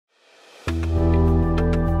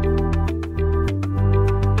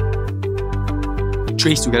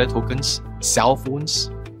Trace together tokens, cell phones,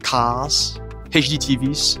 cars,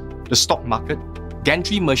 HDTVs, the stock market,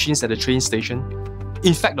 gantry machines at the train station.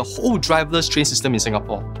 In fact, the whole driverless train system in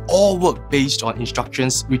Singapore all work based on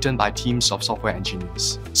instructions written by teams of software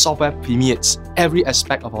engineers. Software permeates every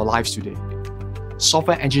aspect of our lives today.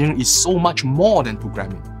 Software engineering is so much more than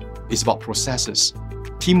programming. It's about processes,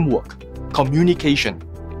 teamwork, communication,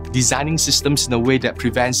 designing systems in a way that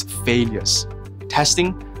prevents failures,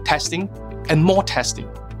 testing, and more testing.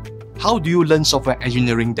 How do you learn software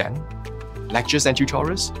engineering then? Lectures and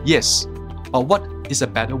tutorials? Yes. But what is a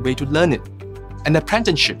better way to learn it? An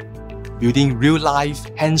apprenticeship, building real-life,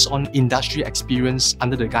 hands-on industry experience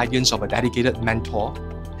under the guidance of a dedicated mentor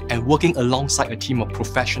and working alongside a team of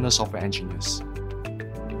professional software engineers.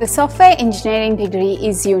 The software engineering degree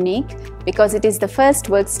is unique because it is the first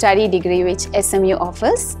work-study degree which SMU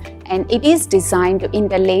offers, and it is designed to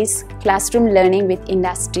interlace classroom learning with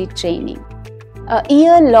industry training. A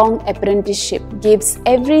year-long apprenticeship gives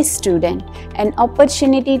every student an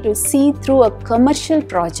opportunity to see through a commercial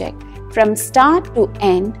project from start to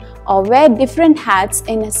end, or wear different hats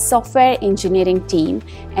in a software engineering team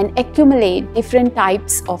and accumulate different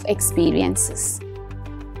types of experiences.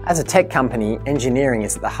 As a tech company, engineering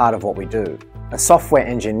is at the heart of what we do. A software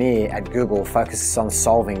engineer at Google focuses on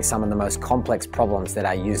solving some of the most complex problems that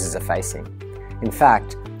our users are facing. In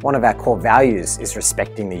fact, one of our core values is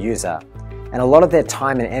respecting the user, and a lot of their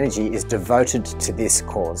time and energy is devoted to this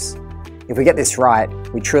cause. If we get this right,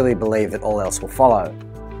 we truly believe that all else will follow.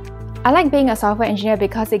 I like being a software engineer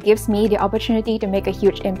because it gives me the opportunity to make a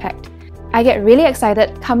huge impact. I get really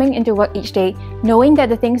excited coming into work each day, knowing that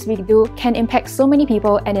the things we do can impact so many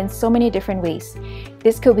people and in so many different ways.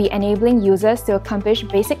 This could be enabling users to accomplish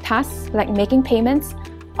basic tasks like making payments,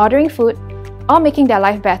 ordering food, or making their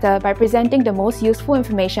life better by presenting the most useful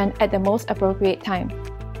information at the most appropriate time.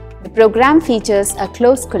 The program features a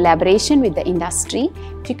close collaboration with the industry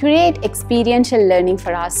to create experiential learning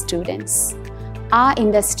for our students. Our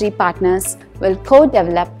industry partners will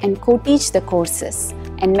co-develop and co-teach the courses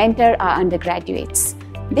and mentor our undergraduates.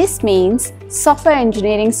 This means software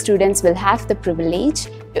engineering students will have the privilege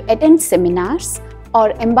to attend seminars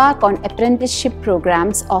or embark on apprenticeship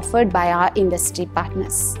programs offered by our industry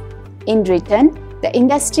partners. In return, the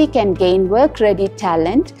industry can gain work-ready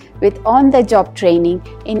talent with on-the-job training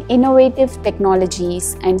in innovative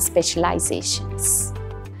technologies and specializations.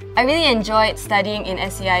 I really enjoyed studying in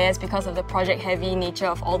SCIS because of the project-heavy nature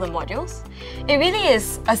of all the modules. It really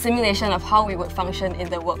is a simulation of how we would function in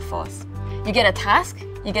the workforce. You get a task,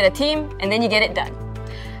 you get a team, and then you get it done.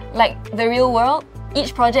 Like the real world,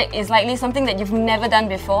 each project is likely something that you've never done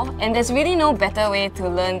before, and there's really no better way to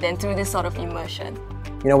learn than through this sort of immersion.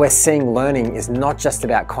 We're seeing learning is not just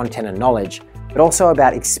about content and knowledge, but also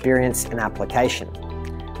about experience and application.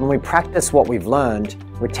 When we practice what we've learned,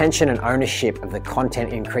 retention and ownership of the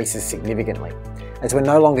content increases significantly, as we're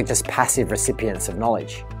no longer just passive recipients of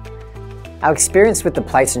knowledge. Our experience with the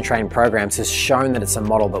Place and Train programs has shown that it's a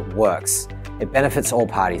model that works. It benefits all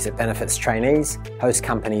parties. It benefits trainees, host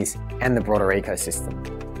companies, and the broader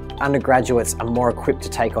ecosystem. Undergraduates are more equipped to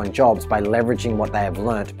take on jobs by leveraging what they have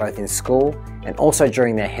learnt both in school and also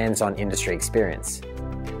during their hands-on industry experience.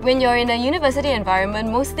 When you're in a university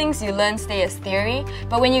environment, most things you learn stay as theory,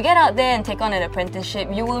 but when you get out there and take on an apprenticeship,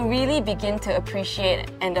 you will really begin to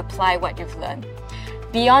appreciate and apply what you've learned.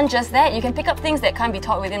 Beyond just that, you can pick up things that can't be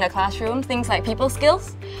taught within a classroom, things like people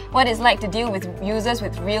skills, what it's like to deal with users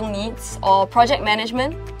with real needs, or project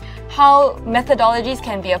management, how methodologies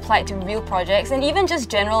can be applied to real projects, and even just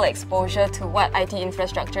general exposure to what IT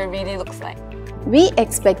infrastructure really looks like. We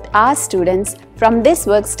expect our students from this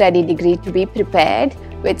work-study degree to be prepared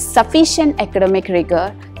with sufficient academic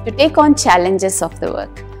rigor to take on challenges of the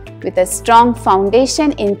work. With a strong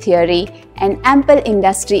foundation in theory and ample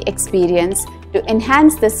industry experience to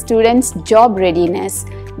enhance the students' job readiness,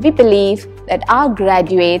 we believe that our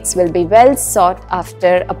graduates will be well sought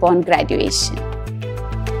after upon graduation.